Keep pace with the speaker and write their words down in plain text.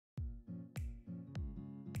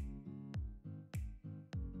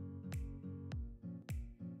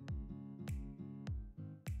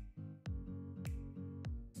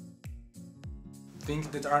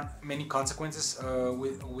think that there aren't many consequences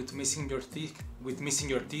with missing your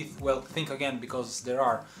teeth. Well, think again, because there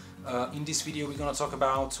are. In this video we're gonna talk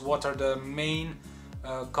about what are the main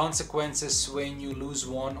consequences when you lose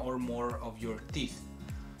one or more of your teeth.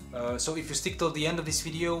 So if you stick till the end of this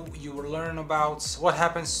video, you will learn about what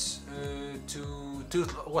happens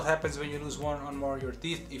what happens when you lose one or more of your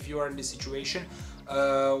teeth if you are in this situation,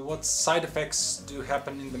 what side effects do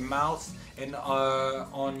happen in the mouth and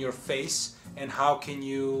on your face, and how can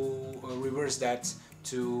you reverse that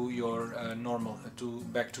to your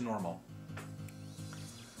back to normal.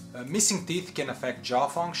 Missing teeth can affect jaw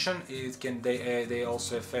function. They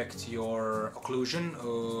also affect your occlusion,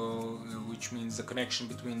 which means the connection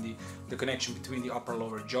between the upper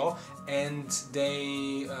lower jaw, and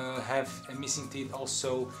they missing teeth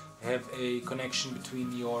also have a connection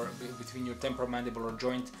between your temporomandibular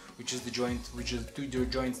joint, which is the two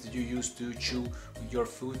joints that you use to chew your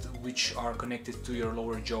food, which are connected to your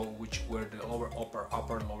lower jaw, where the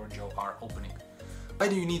upper lower jaw are opening. Why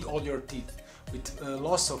do you need all your teeth? With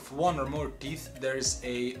loss of one or more teeth, there is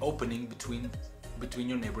a opening between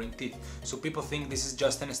your neighboring teeth. So people think this is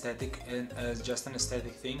just an aesthetic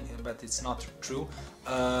thing, but it's not true.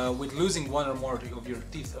 With losing one or more of your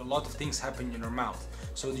teeth, a lot of things happen in your mouth.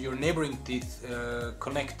 So your neighboring teeth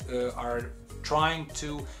are trying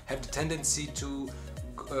to have the tendency to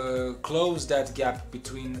close that gap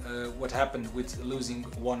between what happened with losing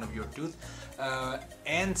one of your tooth,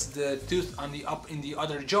 and the tooth in the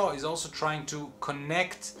other jaw is also trying to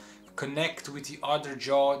connect with the other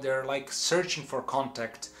jaw. They're like searching for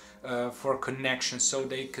contact, for connection, so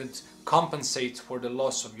they could compensate for the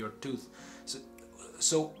loss of your tooth.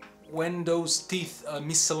 So when those teeth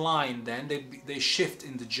misalign, then they shift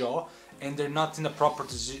in the jaw, and they're not in the proper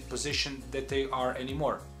position that they are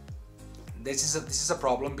anymore. This is a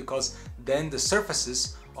problem, because then the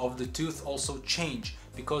surfaces of the tooth also change,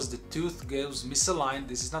 because the tooth goes misaligned.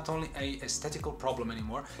 This is not only an aesthetical problem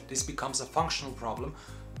anymore, this becomes a functional problem,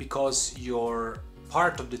 because your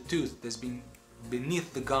part of the tooth that's been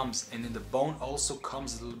beneath the gums and in the bone also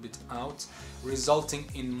comes a little bit out, resulting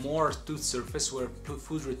in more tooth surface where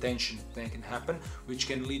food retention can happen, which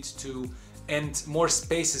can lead to, and more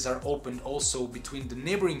spaces are opened also between the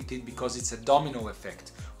neighboring teeth, because it's a domino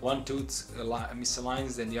effect. One tooth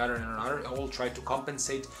misaligns, then the other and another, all try to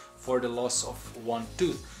compensate for the loss of one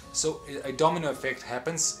tooth. So a domino effect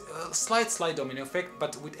happens, a slight domino effect,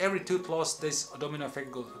 but with every tooth loss, this domino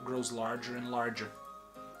effect grows larger and larger,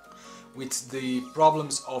 with the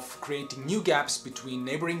problems of creating new gaps between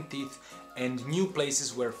neighboring teeth and new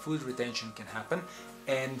places where food retention can happen,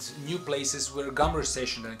 and new places where gum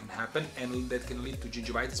recession can happen, and that can lead to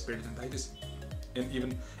gingivitis, periodontitis,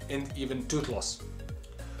 and even tooth loss.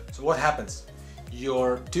 So what happens?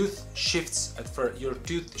 Your tooth shifts at first. Your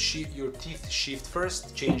teeth shift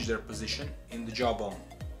first, change their position in the jawbone.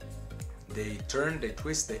 They turn, they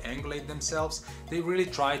twist, they angulate themselves. They really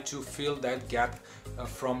try to fill that gap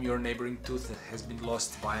from your neighboring tooth that has been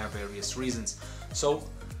lost via various reasons. So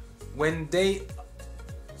when they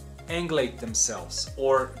angulate themselves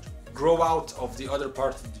or grow out of the other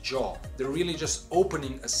part of the jaw, they're really just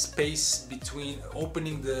opening a space between,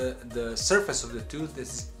 opening the surface of the tooth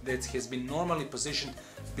that has been normally positioned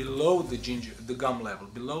below the gum level,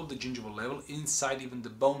 below the gingival level, inside even the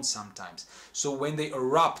bone sometimes. So when they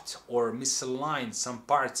erupt or misalign some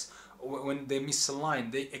parts, when they misalign,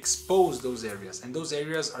 they expose those areas, and those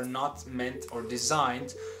areas are not meant or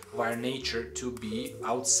designed via nature to be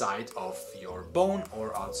outside of your bone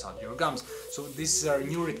or outside your gums. So these are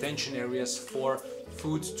new retention areas for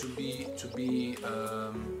food to be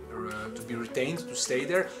retained, to stay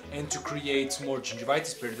there, and to create more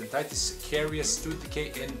gingivitis, periodontitis, caries, tooth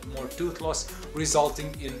decay, and more tooth loss,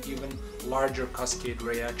 resulting in even larger cascade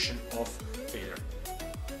reaction of failure.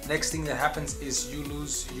 Next thing that happens is you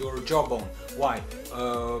lose your jawbone. Why?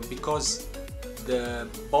 Because the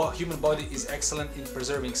human body is excellent in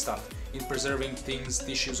preserving stuff, in preserving things,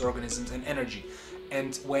 tissues, organisms, and energy.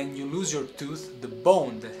 And when you lose your tooth, the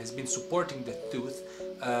bone that has been supporting the tooth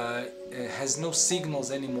has no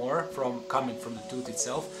signals anymore coming from the tooth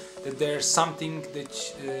itself, that there's something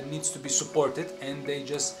that needs to be supported, and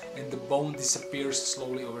the bone disappears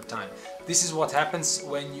slowly over time. This is what happens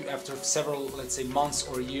when you, after several, let's say, months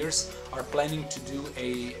or years, are planning to do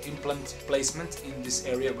a implant placement in this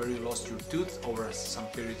area where you lost your tooth over some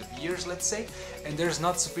period of years, let's say, and there's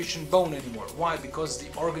not sufficient bone anymore. Why? Because the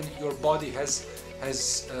organ, your body has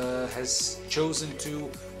chosen to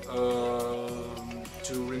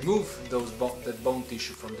remove that bone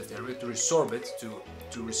tissue from that area, to resorb it,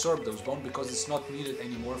 to resorb those bones, because it's not needed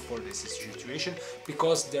anymore for this situation,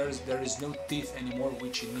 because there is no teeth anymore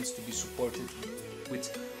which it needs to be supported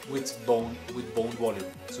with bone volume.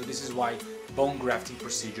 So this is why bone grafting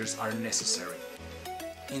procedures are necessary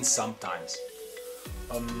in some times.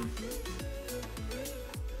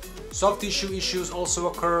 Soft tissue issues also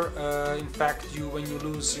occur. In fact, when you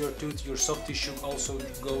lose your tooth, your soft tissue also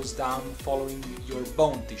goes down following your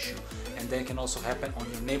bone tissue, and that can also happen on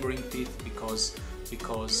your neighboring teeth because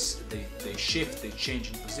they shift, they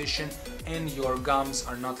change in position, and your gums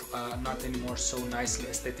are not anymore so nicely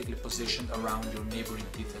aesthetically positioned around your neighboring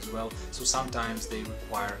teeth as well. So sometimes they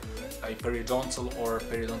require a periodontal or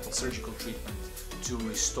periodontal surgical treatment to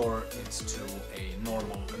restore it to a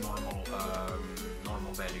normal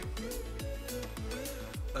value.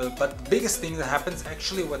 But the biggest thing that happens,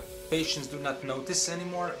 actually, what patients do not notice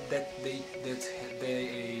anymore, that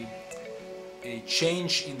a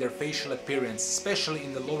change in their facial appearance, especially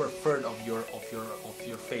in the lower third of your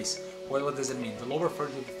face. Well, what does it mean? The lower third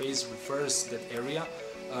of the face refers that area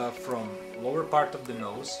from lower part of the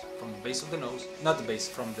nose, from the base of the nose, not the base,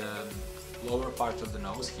 from the lower part of the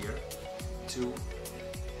nose here to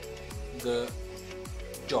the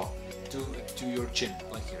jaw, to your chin,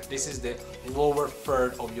 like here. This is the lower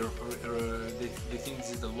third of your, they think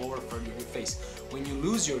this is the lower third of your face. When you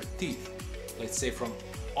lose your teeth, let's say from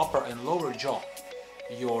upper and lower jaw,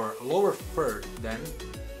 your lower third then,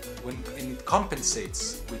 when it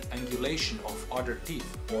compensates with angulation of other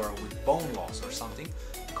teeth or with bone loss or something,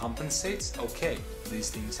 compensates, okay, these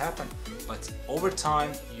things happen. But over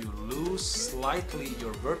time you lose slightly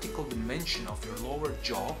your vertical dimension of your lower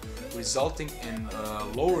jaw, resulting in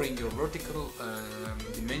lowering your vertical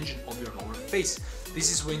dimension of your lower face. This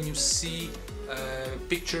is when you see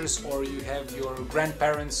pictures, or you have your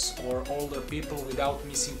grandparents or older people without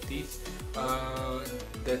missing teeth,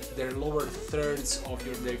 that their lower thirds of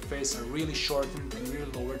their face are really shortened and really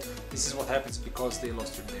lowered. This is what happens because they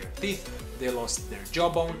lost their teeth, they lost their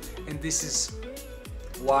jawbone, and this is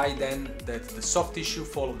why then that the soft tissue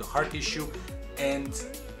follow the hard tissue and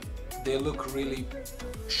they look really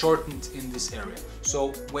shortened in this area.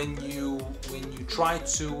 So when you try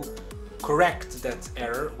to correct that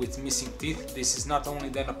error with missing teeth, this is not only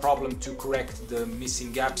then a problem to correct the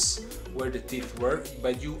missing gaps where the teeth were,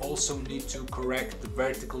 but you also need to correct the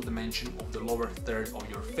vertical dimension of the lower third of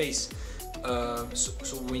your face.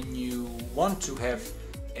 So when you want to have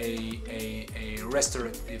a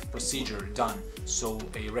restorative procedure done, so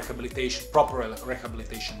a proper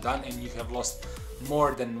rehabilitation done, and you have lost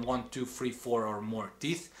more than 1, 2, 3, 4 or more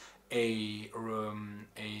teeth, a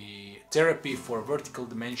therapy for vertical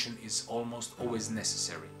dimension is almost always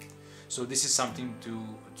necessary. So this is something to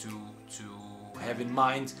have in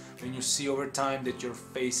mind when you see over time that your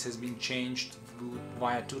face has been changed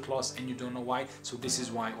via tooth loss and you don't know why. So this is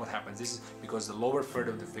why what happens. This is because the lower third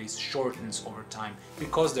of the face shortens over time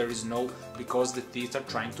because the teeth are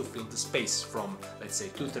trying to fill the space from, let's say,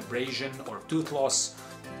 tooth abrasion or tooth loss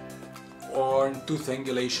or tooth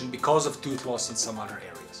angulation because of tooth loss in some other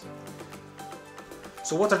areas.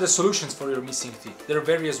 So what are the solutions for your missing teeth? There are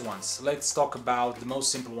various ones. Let's talk about the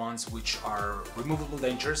most simple ones, which are removable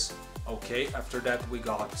dentures. Okay, after that we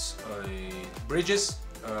got bridges.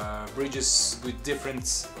 Bridges with different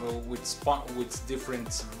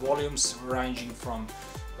volumes, ranging from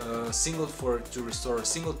single to restore a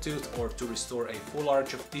single tooth or to restore a full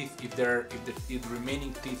arch of teeth if the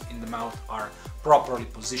remaining teeth in the mouth are properly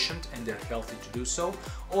positioned and they're healthy to do so,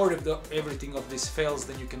 or if everything of this fails,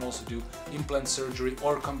 then you can also do implant surgery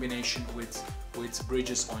or combination with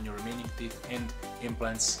bridges on your remaining teeth and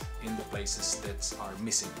implants in the places that are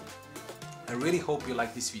missing. I really hope you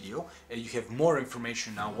like this video and you have more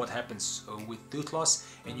information now what happens with tooth loss,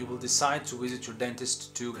 and you will decide to visit your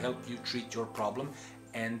dentist to help you treat your problem,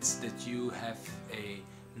 and that you have a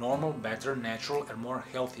normal, better, natural and more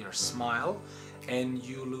healthier smile, and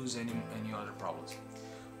you lose any other problems.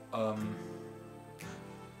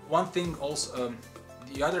 One thing also,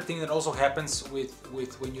 the other thing that also happens with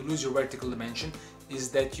when you lose your vertical dimension is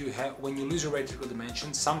that when you lose your vertical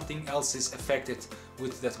dimension, something else is affected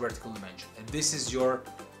with that vertical dimension, and this is your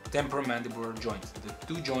temporomandibular joint, the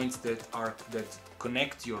two joints that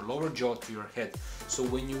connect your lower jaw to your head. So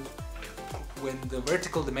when the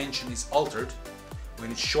vertical dimension is altered,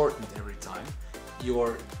 when it's shortened every time,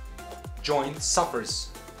 your joint suffers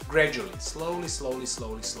gradually,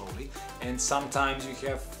 slowly, and sometimes you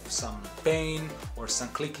have some pain or some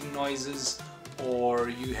clicking noises, or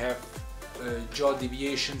you have jaw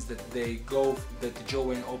deviations that the jaw,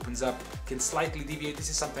 when it opens up, can slightly deviate. This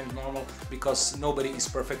is sometimes normal because nobody is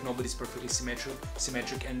perfect, nobody's perfectly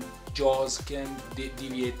symmetric, and jaws can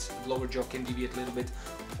deviate, lower jaw can deviate a little bit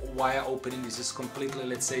via opening. This is completely,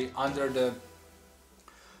 let's say, under the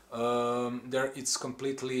it's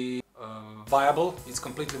completely viable. It's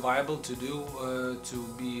completely viable to do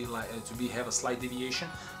have a slight deviation.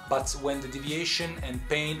 But when the deviation and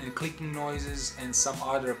pain and clicking noises and some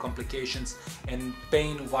other complications and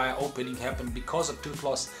pain via opening happen because of tooth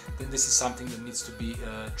loss, then this is something that needs to be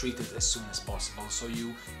treated as soon as possible, so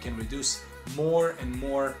you can reduce more and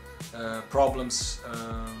more problems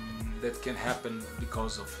that can happen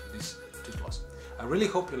because of this tooth loss. I really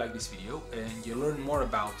hope you like this video and you learn more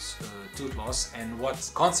about tooth loss and what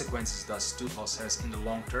consequences does tooth loss has in the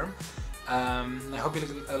long term. I hope you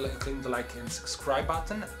click the like and subscribe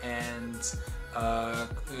button, and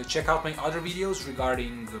check out my other videos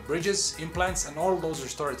regarding bridges, implants and all those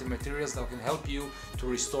restorative materials that can help you to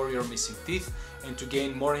restore your missing teeth and to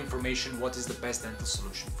gain more information what is the best dental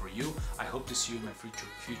solution for you. I hope to see you in my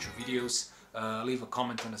future videos. Leave a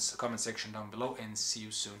comment in the comment section down below and see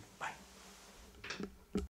you soon. Bye.